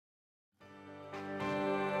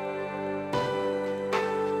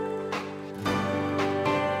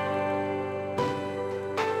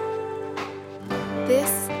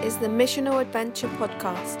is the Missional Adventure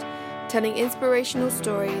podcast, telling inspirational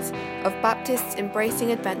stories of Baptists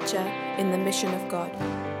embracing adventure in the mission of God.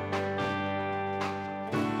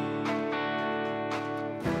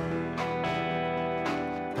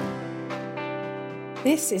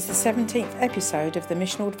 This is the 17th episode of the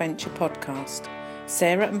Missional Adventure podcast.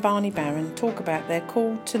 Sarah and Barney Barron talk about their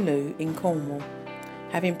call to Looe in Cornwall.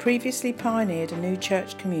 Having previously pioneered a new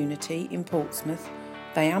church community in Portsmouth,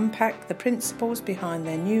 they unpack the principles behind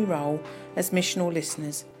their new role as missional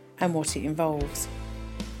listeners and what it involves.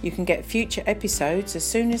 You can get future episodes as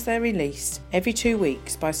soon as they're released every 2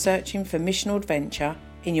 weeks by searching for Missional Adventure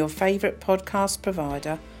in your favourite podcast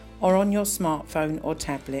provider or on your smartphone or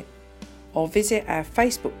tablet. Or visit our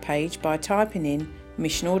Facebook page by typing in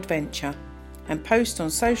Missional Adventure and post on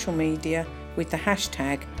social media with the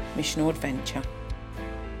hashtag Missional Adventure.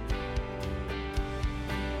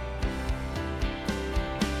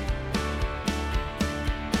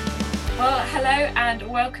 Well, hello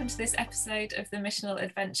and welcome to this episode of the Missional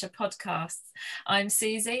Adventure podcast. I'm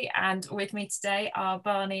Susie and with me today are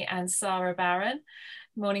Barney and Sarah Barron.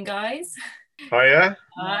 Morning, guys. Hiya.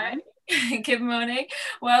 Hi. Good morning.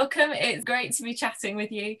 Welcome. It's great to be chatting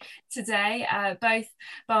with you today. Both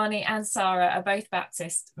Barney and Sarah are both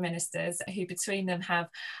Baptist ministers who between them have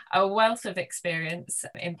a wealth of experience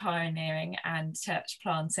in pioneering and church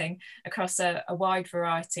planting across a wide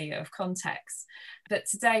variety of contexts. But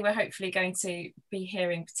today we're hopefully going to be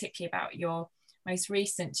hearing particularly about your most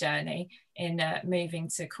recent journey in moving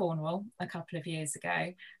to Cornwall a couple of years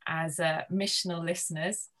ago as missional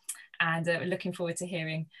listeners, and looking forward to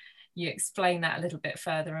hearing you explain that a little bit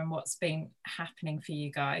further and what's been happening for you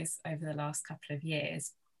guys over the last couple of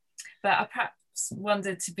years. But I perhaps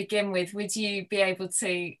wondered to begin with, would you be able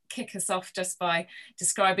to kick us off just by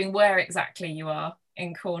describing where exactly you are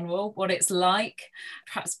in Cornwall, what it's like,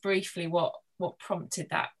 perhaps briefly what prompted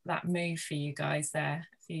that move for you guys there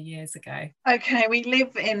a few years ago? Okay, we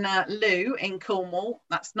live in Looe in Cornwall.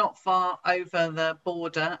 That's not far over the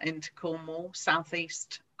border into Cornwall,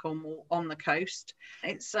 southeast Cornwall on the coast.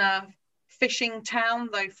 It's a fishing town,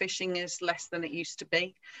 though fishing is less than it used to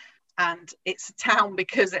be. And it's a town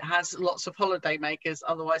because it has lots of holiday makers,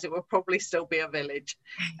 otherwise it would probably still be a village.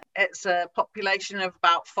 It's a population of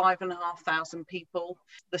about 5,500 people,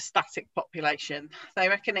 the static population. They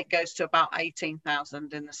reckon it goes to about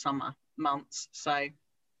 18,000 in the summer months. So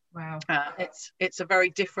wow, it's a very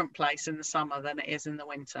different place in the summer than it is in the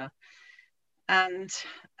winter. And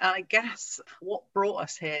I guess what brought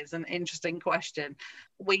us here is an interesting question.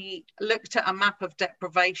 We looked at a map of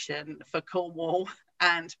deprivation for Cornwall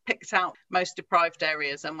and picked out most deprived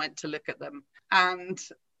areas and went to look at them. And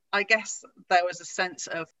I guess there was a sense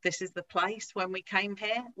of this is the place when we came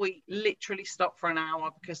here. We literally stopped for an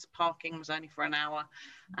hour because parking was only for an hour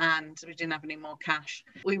and we didn't have any more cash.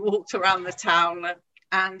 We walked around the town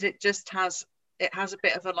and it has a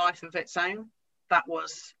bit of a life of its own. That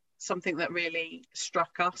was something that really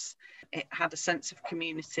struck us. It had a sense of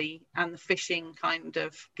community, and the fishing kind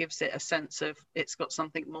of gives it a sense of it's got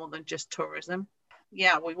something more than just tourism.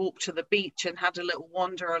 Yeah, we walked to the beach and had a little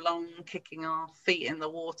wander along, kicking our feet in the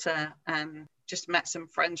water, and just met some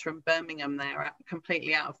friends from Birmingham there,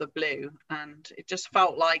 completely out of the blue. And it just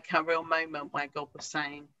felt like a real moment where God was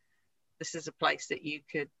saying, this is a place that you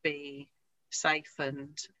could be safe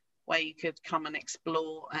and where you could come and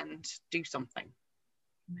explore and do something.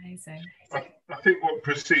 Amazing. I think what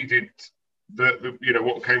preceded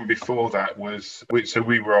what came before that was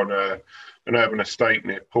we were on an urban estate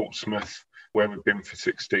near Portsmouth where we've been for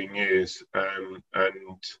 16 years, and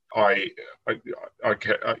I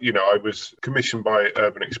was commissioned by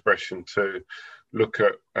Urban Expression to look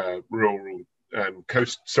at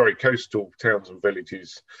coastal towns and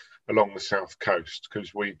villages along the south coast,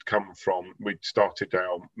 because we'd started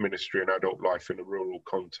our ministry and adult life in a rural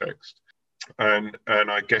context. And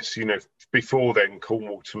I guess, before then,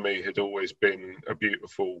 Cornwall to me had always been a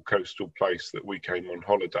beautiful coastal place that we came on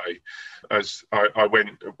holiday. As I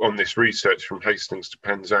went on this research from Hastings to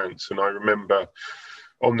Penzance, and I remember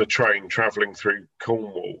on the train travelling through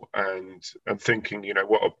Cornwall and thinking,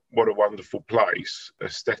 what a wonderful place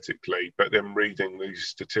aesthetically, but then reading these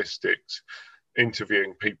statistics,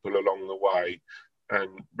 interviewing people along the way, and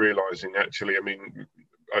realising actually,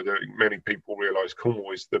 I don't think many people realise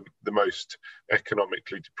Cornwall is the most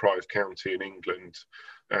economically deprived county in England,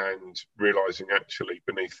 and realising actually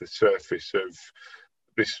beneath the surface of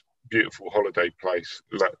this beautiful holiday place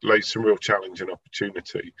lays some real challenge and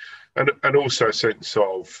opportunity, and also a sense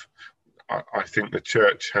of, I think the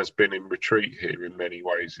church has been in retreat here in many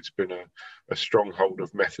ways. It's been a stronghold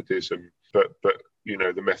of Methodism, but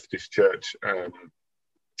the Methodist Church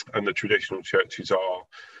and the traditional churches are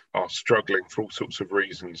are struggling for all sorts of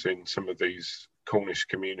reasons in some of these Cornish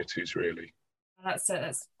communities, really.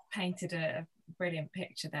 That's painted a brilliant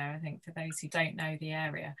picture there, I think, for those who don't know the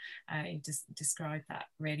area. You just described that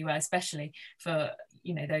really well, especially for,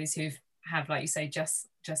 you know, those who have, like you say, just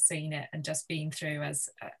seen it and just been through, as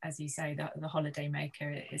you say, the holiday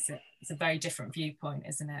maker. It's a very different viewpoint,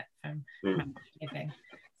 isn't it, from living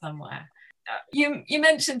somewhere. You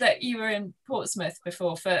mentioned that you were in Portsmouth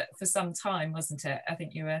before for some time, wasn't it? I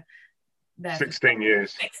think you were there 16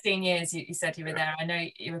 years. 16 years you said you were there. I know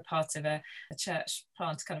you were part of a church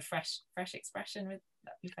plant, kind of fresh expression, would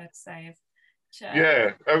that be fair to say, of church?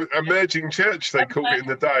 Yeah, emerging church they called it in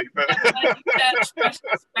the day. But church fresh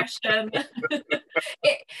expression.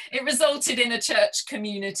 it resulted in a church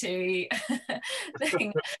community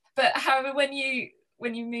thing. But however, when you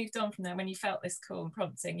moved on from there, when you felt this call and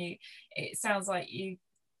prompting, it sounds like you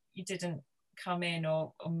didn't come in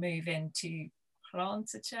or move in to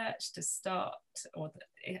plant a church to start, or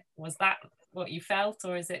was that what you felt,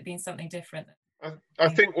 or has it been something different? I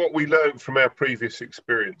think what we learned from our previous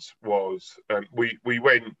experience was we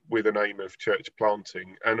went with an aim of church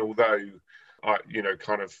planting, and although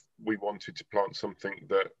we wanted to plant something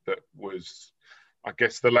that was, I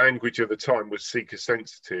guess the language of the time was seeker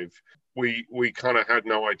sensitive, we kind of had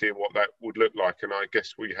no idea what that would look like, and I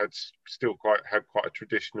guess we had quite a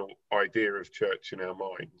traditional idea of church in our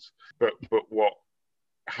minds. But what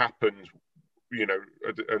happened, you know,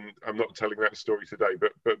 and I'm not telling that story today,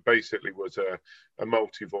 but basically was a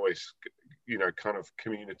multi-voice, you know, kind of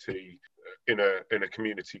community in a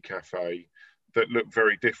community cafe that looked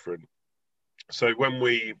very different. So when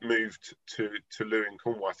we moved to Looe in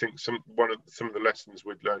Cornwall, I think some of the lessons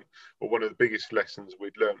we'd learned, or one of the biggest lessons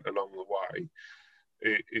we'd learned along the way,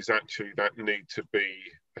 is actually that need to be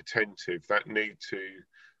attentive, that need to,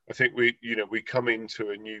 I think we come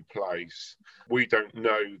into a new place. We don't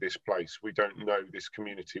know this place. We don't know this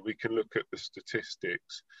community. We can look at the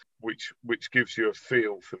statistics, which gives you a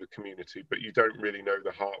feel for the community, but you don't really know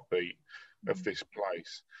the heartbeat of this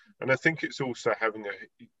place. And I think it's also having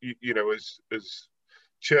as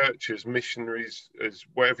church, as missionaries, as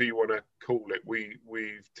whatever you want to call it,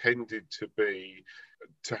 we've tended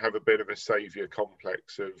to have a bit of a saviour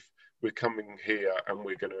complex of, we're coming here and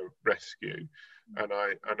we're going to rescue. And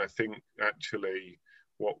I think actually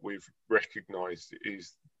what we've recognised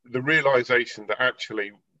is the realisation that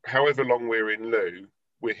actually, however long we're in Looe,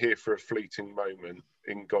 we're here for a fleeting moment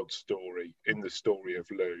in God's story, in the story of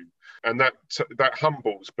Looe. And that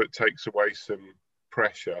humbles but takes away some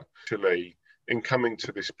pressure. Actually, in coming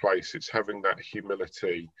to this place, it's having that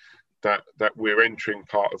humility that we're entering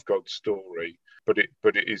part of God's story, but it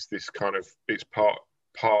is this kind of, it's part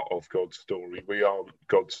of God's story. We are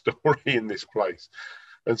God's story in this place.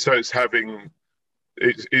 And so it's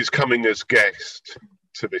coming as guest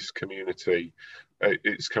to this community.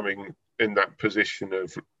 It's coming in that position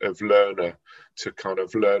of learner to kind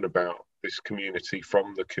of learn about this community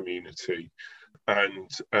from the community,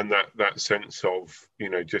 and that sense of, you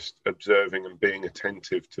know, just observing and being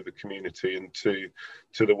attentive to the community and to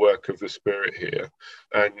the work of the Spirit here,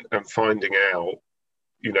 and finding out,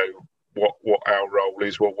 you know, what our role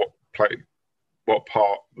is, what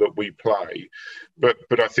part that we play.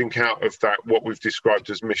 But I think out of that, what we've described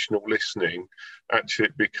as missional listening, actually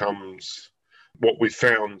it becomes, what we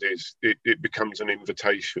found is it becomes an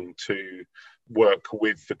invitation to work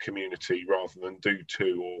with the community rather than do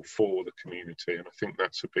to or for the community. And I think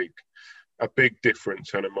that's a big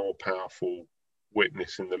difference and a more powerful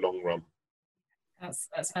witness in the long run.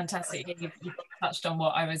 That's fantastic. You've touched on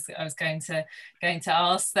what I was going to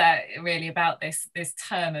ask there, really, about this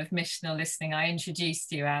term of missional listening. I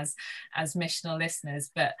introduced you as missional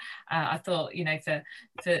listeners, but I thought, you know, for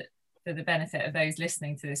the benefit of those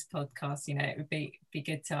listening to this podcast, you know, it would be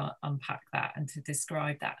good to unpack that and to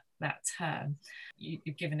describe that term.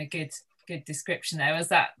 You've given a good description there. Was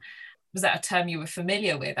that a term you were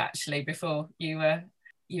familiar with actually before you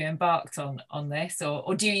embarked on this,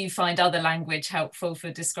 or do you find other language helpful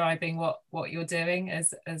for describing what you're doing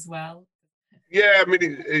as well? Yeah, I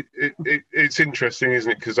mean, it's interesting, isn't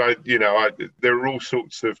it? Because there are all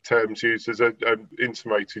sorts of terms used. As I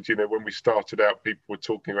intimated, you know, when we started out, people were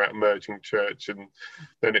talking about emerging church, and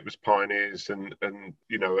then it was pioneers, and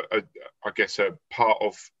you know, I guess a part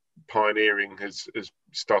of pioneering has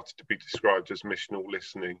started to be described as missional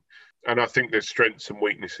listening. And I think there's strengths and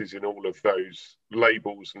weaknesses in all of those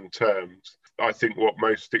labels and terms. I think what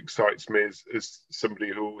most excites me as somebody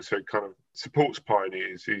who also kind of supports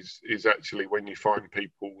pioneers is actually when you find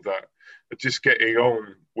people that are just getting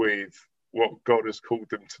on with what God has called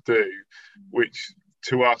them to do, which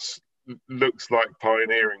to us looks like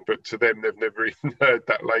pioneering, but to them they've never even heard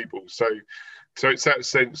that label. So it's that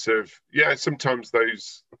sense of, yeah, sometimes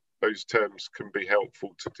those terms can be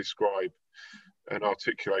helpful to describe and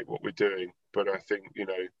articulate what we're doing, but I think, you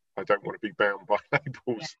know, I don't want to be bound by labels.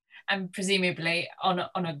 Yeah. And presumably on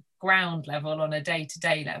a ground level, on a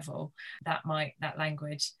day-to-day level, that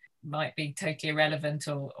language might be totally irrelevant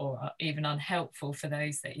or even unhelpful for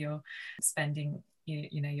those that you're spending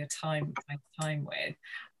your time with.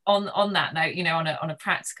 On that note, you know, on a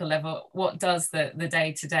practical level, what does the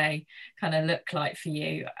day-to-day kind of look like for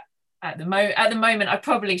you? At the moment, I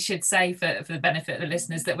probably should say for the benefit of the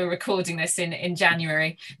listeners that we're recording this in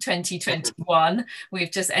January 2021. We've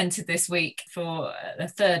just entered this week for the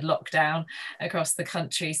third lockdown across the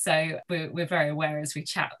country. So we're very aware as we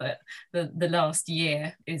chat that the last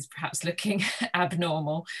year is perhaps looking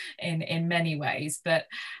abnormal in many ways. But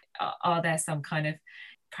are there some kind of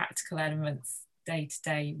practical elements,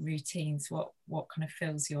 day-to-day routines? What kind of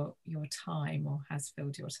fills your time or has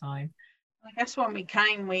filled your time? I guess when we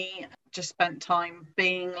came, we just spent time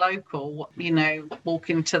being local, you know,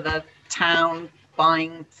 walking to the town,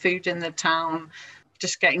 buying food in the town,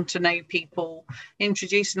 just getting to know people,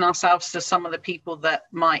 introducing ourselves to some of the people that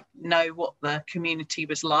might know what the community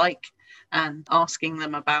was like, and asking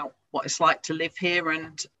them about what it's like to live here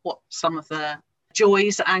and what some of the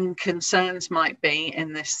joys and concerns might be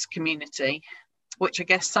in this community, which I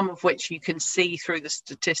guess some of which you can see through the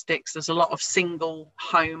statistics. There's a lot of single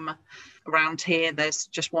home around here. There's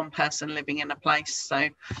just one person living in a place. So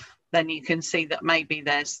then you can see that maybe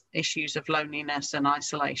there's issues of loneliness and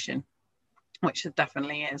isolation, which there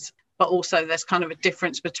definitely is. But also there's kind of a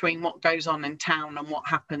difference between what goes on in town and what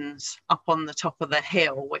happens up on the top of the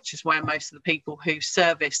hill, which is where most of the people who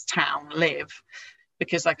service town live,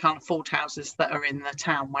 because they can't afford houses that are in the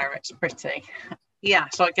town where it's pretty. Yeah,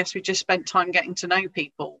 so I guess we just spent time getting to know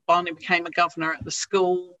people. Barney became a governor at the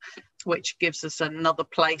school, which gives us another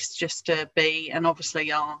place just to be. And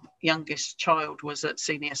obviously our youngest child was at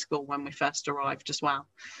senior school when we first arrived as well.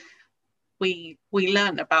 We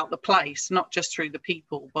learned about the place, not just through the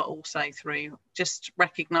people, but also through just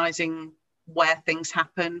recognising where things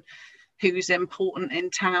happen, who's important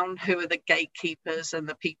in town, who are the gatekeepers and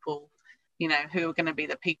the people, you know, who are going to be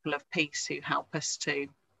the people of peace who help us to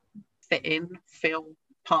fit in, feel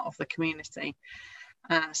part of the community.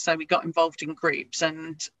 So we got involved in groups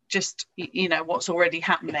and just, you know, what's already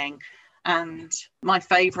happening. And my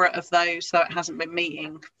favourite of those, though it hasn't been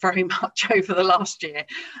meeting very much over the last year,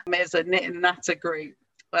 is a knit and natter group,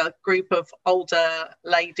 a group of older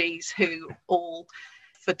ladies who all,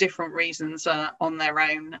 for different reasons, are on their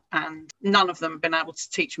own, and none of them have been able to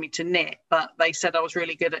teach me to knit, but they said I was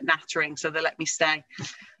really good at nattering, so they let me stay.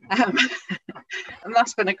 And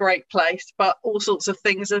that's been a great place, but all sorts of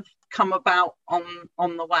things have come about on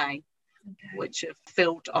the way, which have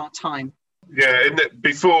filled our time. Yeah, and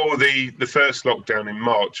before the first lockdown in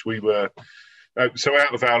March, we were so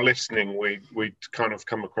out of our listening, we'd kind of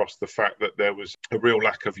come across the fact that there was a real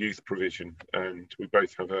lack of youth provision, and we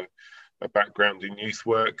both have a background in youth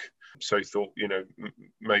work, so thought, you know,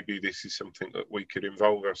 maybe this is something that we could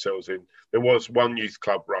involve ourselves in. There was one youth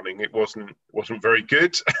club running. It wasn't very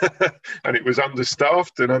good and it was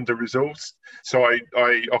understaffed and under-resourced, so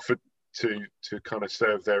I offered to kind of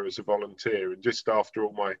serve there as a volunteer. And just after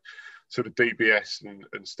all my sort of DBS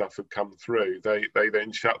and stuff had come through, they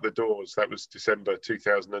then shut the doors. That was December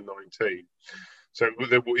 2019. So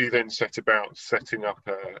we then set about setting up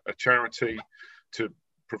a charity to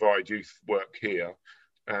provide youth work here,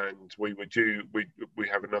 and we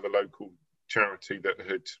have another local charity that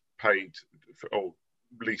had paid for, or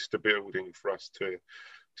leased a building for us to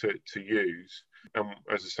use. And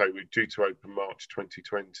as I say, we're due to open March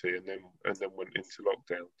 2020, and then went into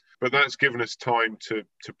lockdown. But that's given us time to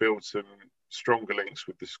build some stronger links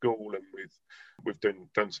with the school, and we've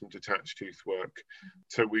done some detached youth work.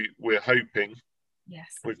 So we're hoping.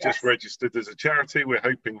 Yes. We've just registered as a charity. We're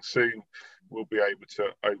hoping soon we'll be able to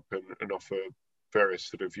open and offer various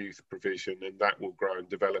sort of youth provision, and that will grow and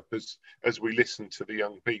develop as we listen to the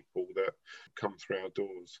young people that come through our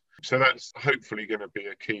doors. So that's hopefully going to be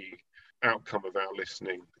a key outcome of our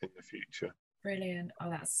listening in the future. Brilliant.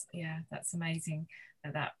 Oh, that's amazing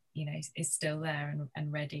that you know is still there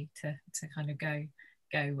and ready to kind of go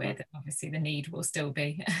with. Obviously the need will still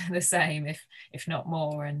be the same, if not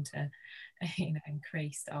more, and you know,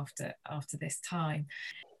 increased after this time.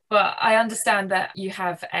 But I understand that you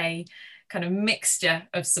have a kind of mixture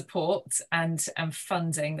of support and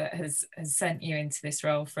funding that has sent you into this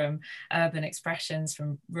role, from Urban Expressions,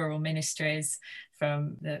 from Rural Ministries,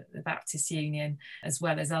 from the Baptist Union, as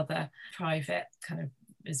well as other private kind of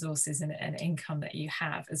resources and income that you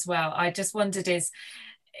have as well. I just wondered, is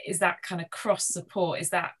that kind of cross support, is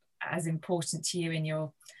that as important to you in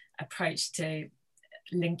your approach to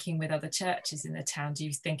linking with other churches in the town? Do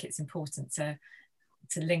you think it's important to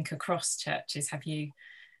link across churches? Have you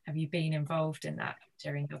been involved in that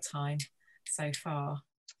during your time so far?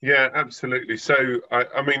 Yeah, absolutely. So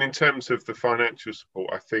I mean, in terms of the financial support,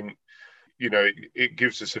 I think, you know, it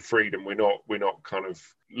gives us a freedom. We're not kind of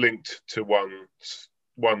linked to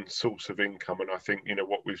one source of income. And I think, you know,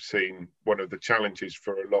 what we've seen, one of the challenges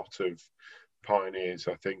for a lot of pioneers,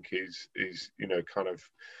 I think, is you know, kind of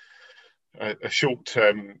a short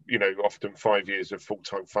term, you know, often 5 years of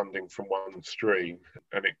full-time funding from one stream,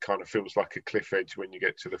 and it kind of feels like a cliff edge when you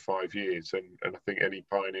get to the 5 years. And I think any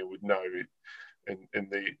pioneer would know it. In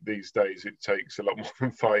these days, it takes a lot more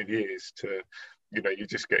than 5 years to, you know, you're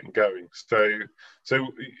just getting going. So,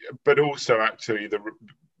 but also actually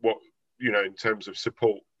what, you know, in terms of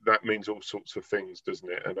support, that means all sorts of things,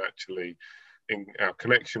 doesn't it? And actually, in our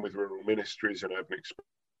connection with rural ministries and urban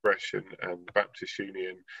expression and the Baptist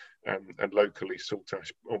Union and locally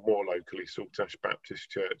Saltash, or more locally Saltash Baptist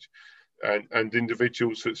Church, and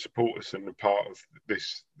individuals that support us and are part of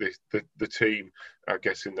the team, I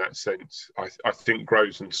guess, in that sense, I think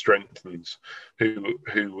grows and strengthens who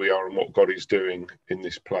we are and what God is doing in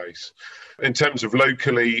this place. In terms of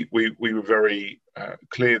locally, we were very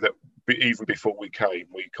clear that even before we came,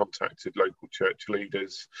 we contacted local church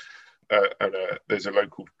leaders, and there's a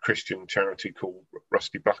local Christian charity called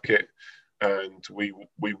Rusty Bucket, and we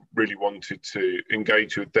really wanted to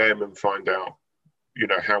engage with them and find out, you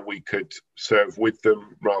know, how we could serve with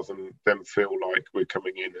them rather than them feel like we're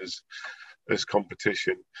coming in as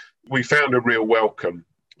competition. We found a real welcome.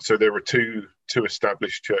 So there are two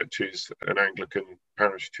established churches, an Anglican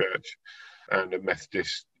parish church and a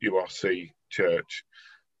Methodist URC church.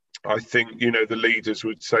 I think, you know, the leaders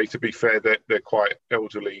would say, to be fair, that they're quite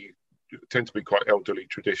elderly, tend to be quite elderly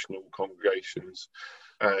traditional congregations,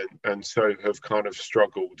 and so have kind of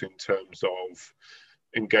struggled in terms of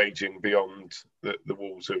engaging beyond the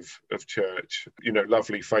walls of church. You know,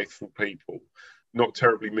 lovely, faithful people, not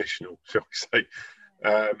terribly missional, shall we say,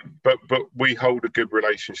 but we hold a good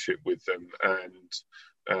relationship with them,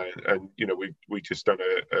 and you know, we just done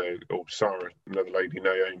or Sarah, another lady,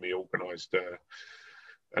 Naomi, organised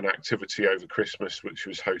an activity over Christmas which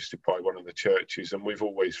was hosted by one of the churches, and we've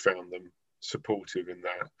always found them supportive in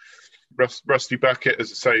that. Rusty Bucket,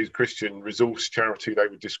 as I say, is a Christian resource charity. They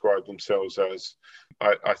would describe themselves as,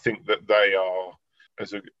 I think that they are,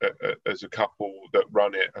 as a couple that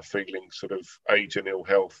run it, are feeling sort of age and ill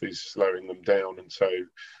health is slowing them down, and so,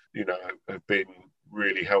 you know, have been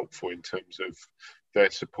really helpful in terms of their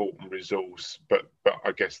support and resource. But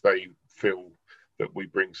I guess they feel that we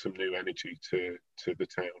bring some new energy to the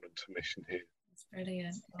town and to mission here. That's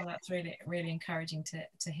brilliant. Well, that's really, really encouraging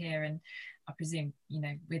to hear. And I presume, you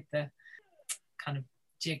know, with the kind of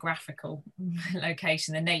geographical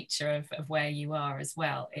location, the nature of where you are as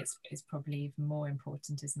well, it's probably even more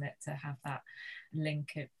important, isn't it, to have that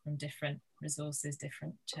link from different resources,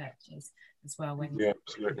 different churches as well. When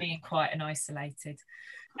you're being quite an isolated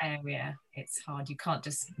area, it's hard. You can't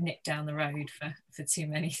just nip down the road for too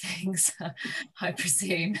many things, I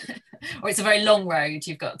presume. Or it's a very long road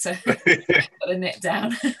you've got to nip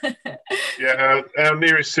down. Yeah, our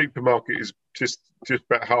nearest supermarket is just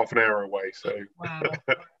about half an hour away. So wow.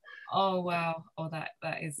 Oh wow. Oh, that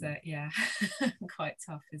is yeah, quite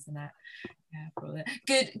tough, isn't it? Yeah, probably.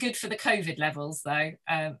 Good for the COVID levels, though.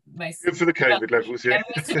 Good for the COVID levels, yeah.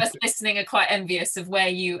 Most of us listening are quite envious of where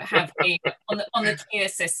you have been on the tier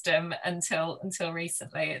system until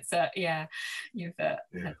recently. It's yeah, you've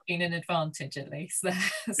had been an advantage at least there.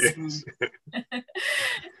 Yes.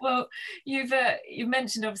 Well, you've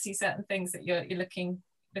mentioned obviously certain things that you're looking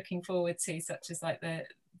forward to, such as like the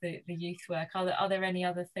youth work. Are there any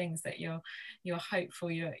other things that you're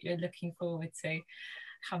hopeful you're looking forward to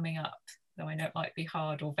coming up? Though I know it might be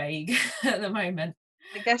hard or vague at the moment.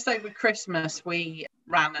 I guess over Christmas we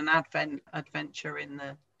ran an adventure in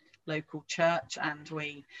the local church, and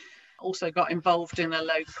we also got involved in a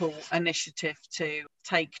local initiative to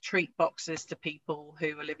take treat boxes to people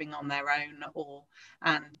who are living on their own,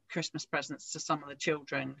 and Christmas presents to some of the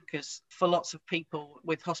children, because for lots of people,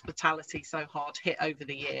 with hospitality so hard hit over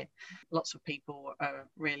the year, lots of people are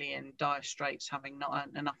really in dire straits, having not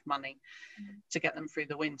earned enough money to get them through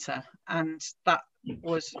the winter. And that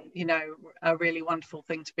was, you know, a really wonderful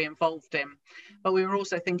thing to be involved in. But we were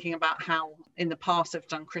also thinking about how in the past I've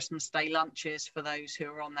done Christmas Day lunches for those who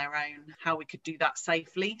are on their own, how we could do that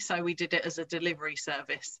safely. So we did it as a delivery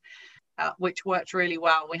service, which worked really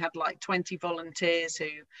well. We had like 20 volunteers who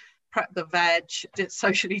prep the veg,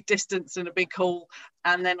 socially distance in a big hall.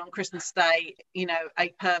 And then on Christmas Day, you know, a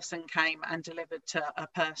person came and delivered to a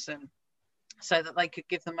person so that they could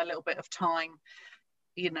give them a little bit of time,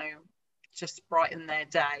 you know, just brighten their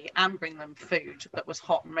day and bring them food that was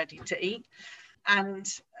hot and ready to eat. And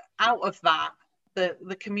out of that,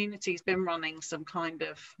 the community's been running some kind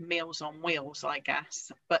of meals on wheels, I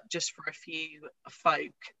guess, but just for a few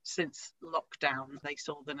folk since lockdown. They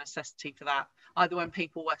saw the necessity for that, either when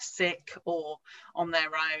people were sick or on their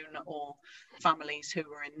own, or families who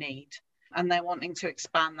were in need. And they're wanting to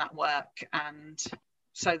expand that work, and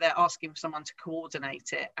so they're asking for someone to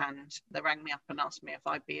coordinate it, and they rang me up and asked me if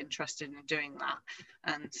I'd be interested in doing that.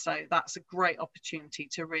 And so that's a great opportunity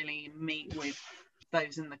to really meet with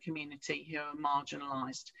those in the community who are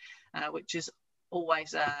marginalised, which is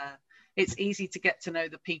always it's easy to get to know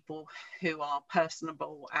the people who are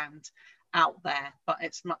personable and out there, but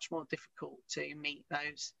it's much more difficult to meet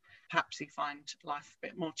those perhaps who find life a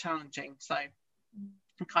bit more challenging. So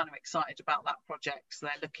I'm kind of excited about that project. So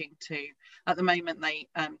they're looking to, at the moment they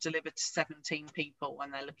deliver to 17 people,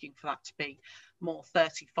 and they're looking for that to be more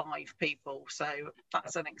 35 people. So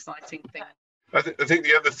that's an exciting thing. I think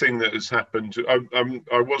the other thing that has happened,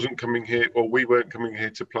 I wasn't coming here, or we weren't coming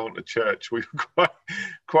here to plant a church. We were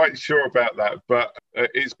quite sure about that, but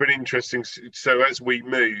it's been interesting. So as we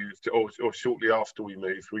moved, or shortly after we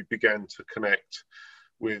moved, we began to connect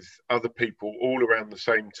with other people all around the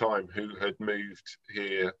same time who had moved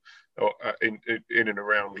here, or in and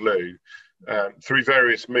around Looe, through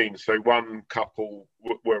various means. So one couple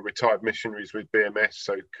were retired missionaries with BMS,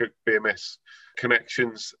 so BMS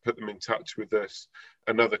connections put them in touch with us.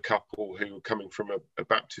 Another couple who were coming from a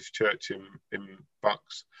Baptist church in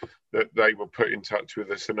Bucks, that they were put in touch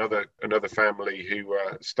with us. Another family who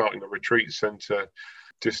were starting a retreat centre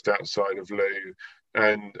just outside of Looe.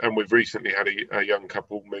 And we've recently had a young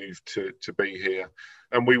couple move to be here,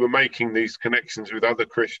 and we were making these connections with other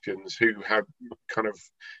Christians who had kind of,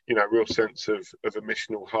 you know, real sense of a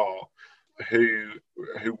missional heart, who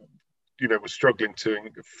you know were struggling to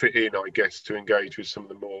fit in, I guess, to engage with some of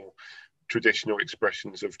the more traditional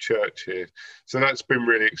expressions of church here. So that's been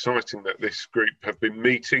really exciting that this group have been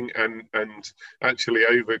meeting and actually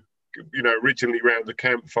over, you know, originally around the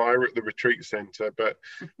campfire at the retreat centre, but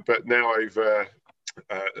now over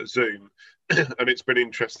Zoom. And it's been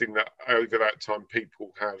interesting that over that time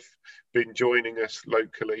people have been joining us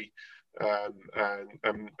locally, and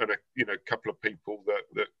a couple of people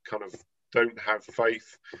that kind of don't have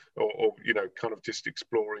faith, or you know, kind of just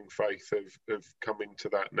exploring faith, have come into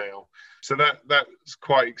that now. So that's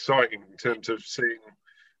quite exciting in terms of seeing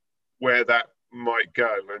where that might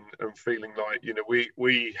go, and feeling like, you know,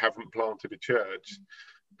 we haven't planted a church,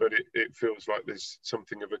 but it feels like there's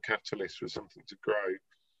something of a catalyst for something to grow.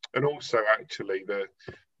 And also actually the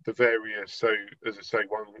various, so as I say,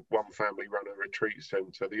 one family run a retreat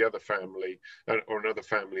centre, the other family or another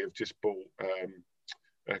family have just bought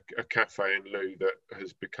a cafe in Looe that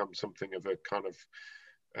has become something of a kind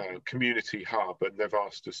of community hub, and they've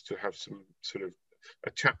asked us to have some sort of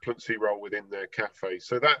a chaplaincy role within their cafe.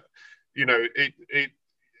 So that, you know,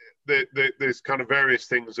 there's kind of various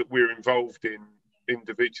things that we're involved in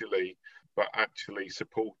individually, but actually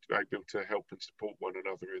able to help and support one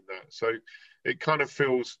another in that. So it kind of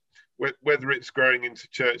feels, whether it's growing into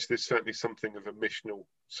church, there's certainly something of a missional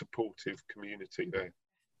supportive community there.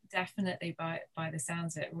 Definitely, by the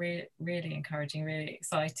sounds of it, really encouraging, really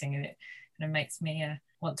exciting, and it kind of makes me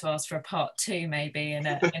want to ask for a part 2 maybe in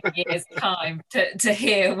a year's time to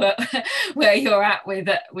hear where you're at with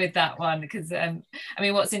that one. Because I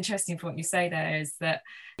mean, what's interesting from what you say there is that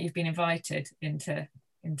you've been invited into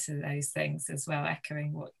those things as well,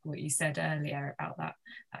 echoing what you said earlier about that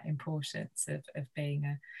importance of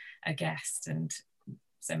being a guest. And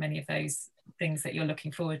so many of those things that you're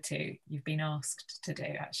looking forward to, you've been asked to do,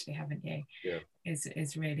 actually, haven't you? Yeah.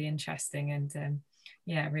 Is really interesting, and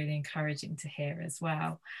really encouraging to hear as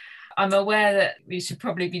well. I'm aware that we should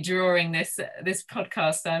probably be drawing this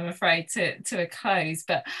podcast, I'm afraid, to a close,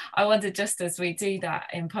 but I wonder, just as we do that,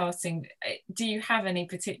 in passing, do you have any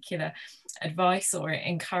particular advice or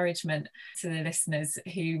encouragement to the listeners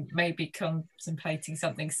who may be contemplating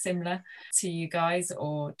something similar to you guys,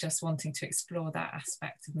 or just wanting to explore that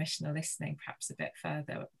aspect of missional listening perhaps a bit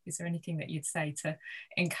further? Is there anything that you'd say to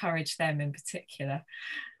encourage them in particular?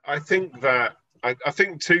 I think that I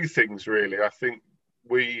think 2 things really. I think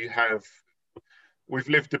we've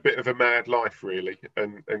lived a bit of a mad life really,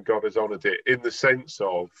 and God has honoured it, in the sense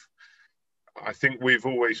of, I think we've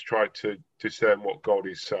always tried to discern what God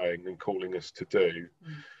is saying and calling us to do.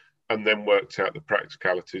 then worked out the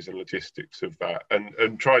practicalities and logistics of that,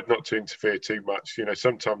 and tried not to interfere too much.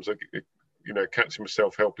 Sometimes I catch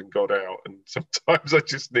myself helping God out, and sometimes I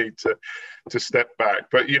just need to step back.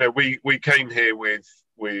 But we came here with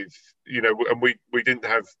and we didn't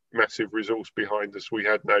have massive resource behind us. We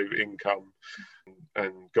had no income,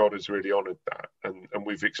 and God has really honoured that, and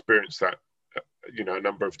we've experienced that a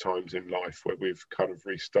number of times in life where we've kind of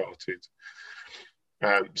restarted.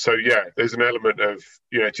 So yeah, there's an element of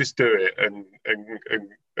just do it, and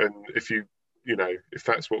if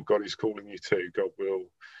that's what God is calling you to, God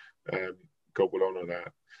will honour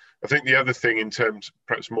that. I think the other thing, in terms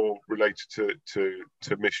perhaps more related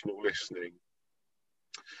to missional listening,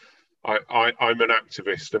 I'm an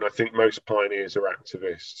activist, and I think most pioneers are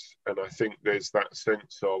activists, and I think there's that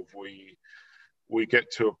sense of we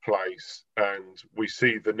get to a place and we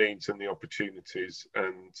see the needs and the opportunities,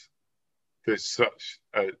 and there's such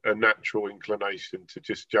a natural inclination to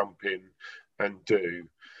just jump in and do.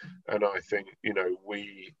 And I think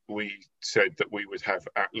we said that we would have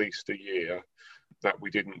at least a year. That we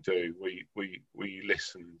didn't do. We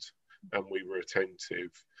listened and we were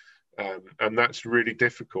attentive, and that's really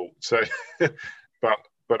difficult. So,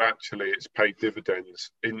 but actually, it's paid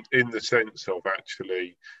dividends in the sense of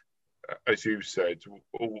actually, as you said,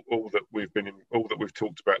 all that we've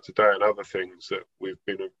talked about today, and other things that we've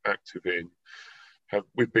been active in,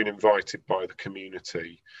 we've been invited by the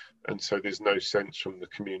community, and so there's no sense from the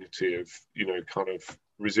community of kind of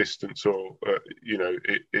resistance, or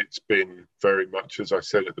it's been very much, as I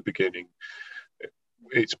said at the beginning,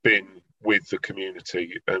 it's been with the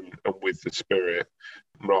community and with the Spirit,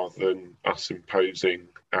 rather than us imposing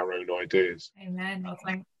our own ideas. Amen. Well,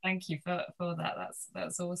 thank you for that.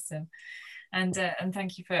 That's awesome. And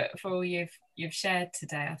thank you for all you've shared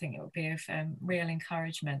today. I think it will be of real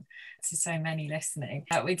encouragement to so many listening.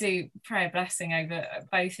 We do pray a blessing over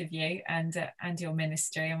both of you and your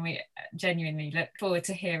ministry, and we genuinely look forward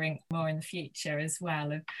to hearing more in the future as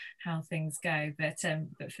well of how things go. But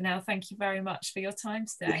for now, thank you very much for your time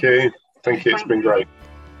today. Thank you. It's been great.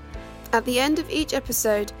 At the end of each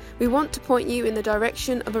episode, we want to point you in the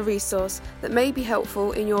direction of a resource that may be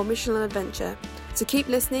helpful in your missional adventure. So keep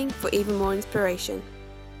listening for even more inspiration.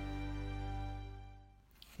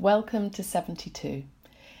 Welcome to 72.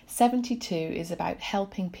 72 is about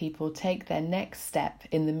helping people take their next step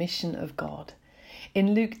in the mission of God.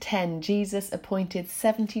 In Luke 10, Jesus appointed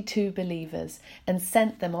 72 believers and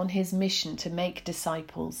sent them on his mission to make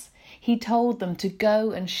disciples. He told them to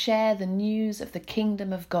go and share the news of the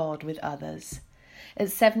kingdom of God with others.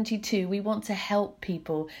 At 72, we want to help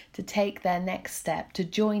people to take their next step, to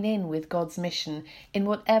join in with God's mission in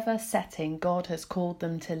whatever setting God has called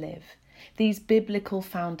them to live. These biblical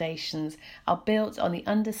foundations are built on the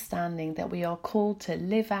understanding that we are called to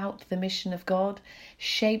live out the mission of God,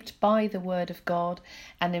 shaped by the Word of God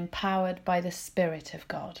and empowered by the Spirit of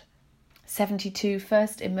God. 72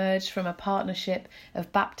 first emerged from a partnership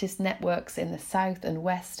of Baptist networks in the south and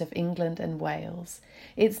west of England and Wales.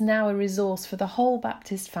 It's now a resource for the whole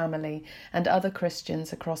Baptist family and other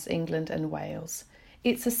Christians across England and Wales.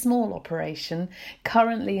 It's a small operation,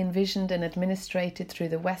 currently envisioned and administrated through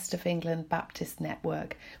the West of England Baptist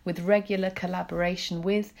Network, with regular collaboration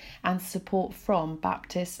with and support from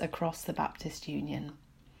Baptists across the Baptist Union.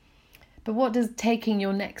 But what does taking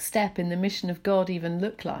your next step in the mission of God even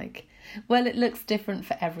look like? Well, it looks different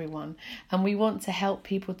for everyone, and we want to help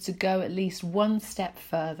people to go at least one step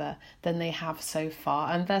further than they have so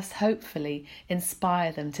far, and thus hopefully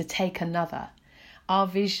inspire them to take another. Our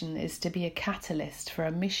vision is to be a catalyst for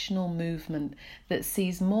a missional movement that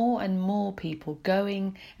sees more and more people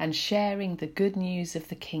going and sharing the good news of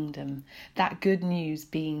the kingdom, that good news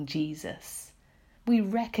being Jesus. We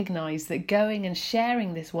recognise that going and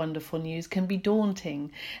sharing this wonderful news can be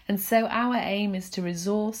daunting, and so our aim is to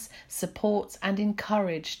resource, support and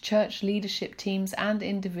encourage church leadership teams and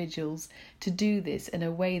individuals to do this in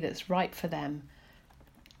a way that's right for them.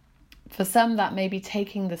 For some, that may be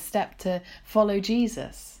taking the step to follow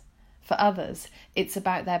Jesus. For others, it's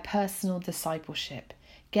about their personal discipleship,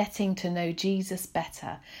 getting to know Jesus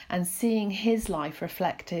better and seeing his life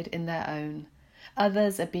reflected in their own.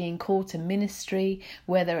 Others are being called to ministry,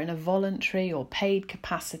 whether in a voluntary or paid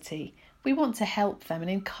capacity. We want to help them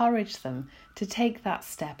and encourage them to take that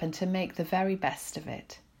step and to make the very best of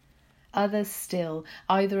it. Others still,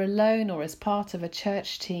 either alone or as part of a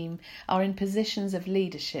church team, are in positions of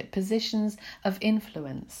leadership, positions of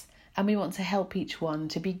influence, and we want to help each one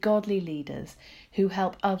to be godly leaders who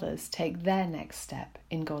help others take their next step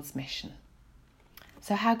in God's mission.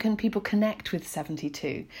 So how can people connect with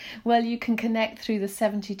 72? Well, you can connect through the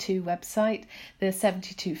 72 website, the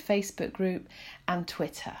 72 Facebook group and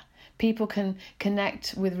Twitter. People can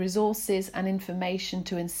connect with resources and information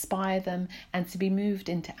to inspire them and to be moved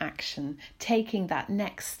into action, taking that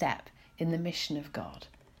next step in the mission of God.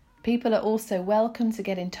 People are also welcome to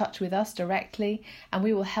get in touch with us directly, and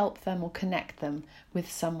we will help them or connect them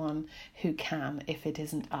with someone who can if it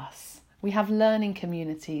isn't us. We have learning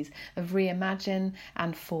communities of Reimagine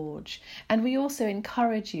and Forge, and we also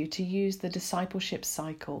encourage you to use the discipleship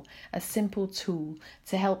cycle, a simple tool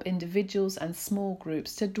to help individuals and small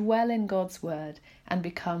groups to dwell in God's word and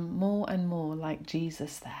become more and more like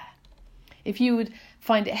Jesus there. If you would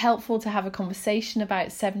find it helpful to have a conversation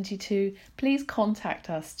about 72, please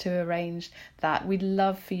contact us to arrange that. We'd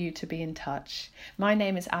love for you to be in touch. My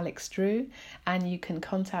name is Alex Drew, and you can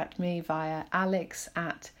contact me via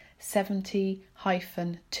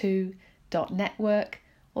alex@70-2.network,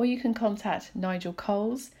 or you can contact Nigel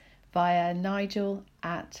Coles via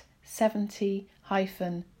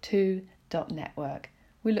nigel@70-2.network.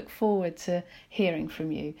 We look forward to hearing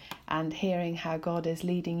from you and hearing how God is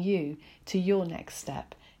leading you to your next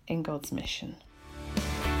step in God's mission.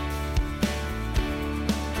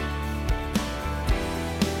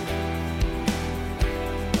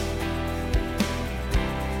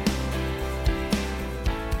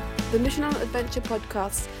 The Missional Adventure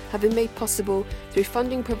podcasts have been made possible through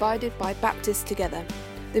funding provided by Baptist Together.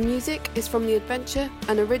 The music is from The Adventure,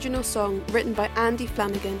 an original song written by Andy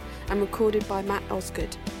Flanagan and recorded by Matt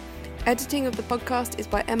Osgood. Editing of the podcast is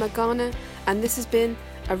by Emma Garner, and this has been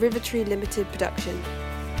a River Tree Limited production.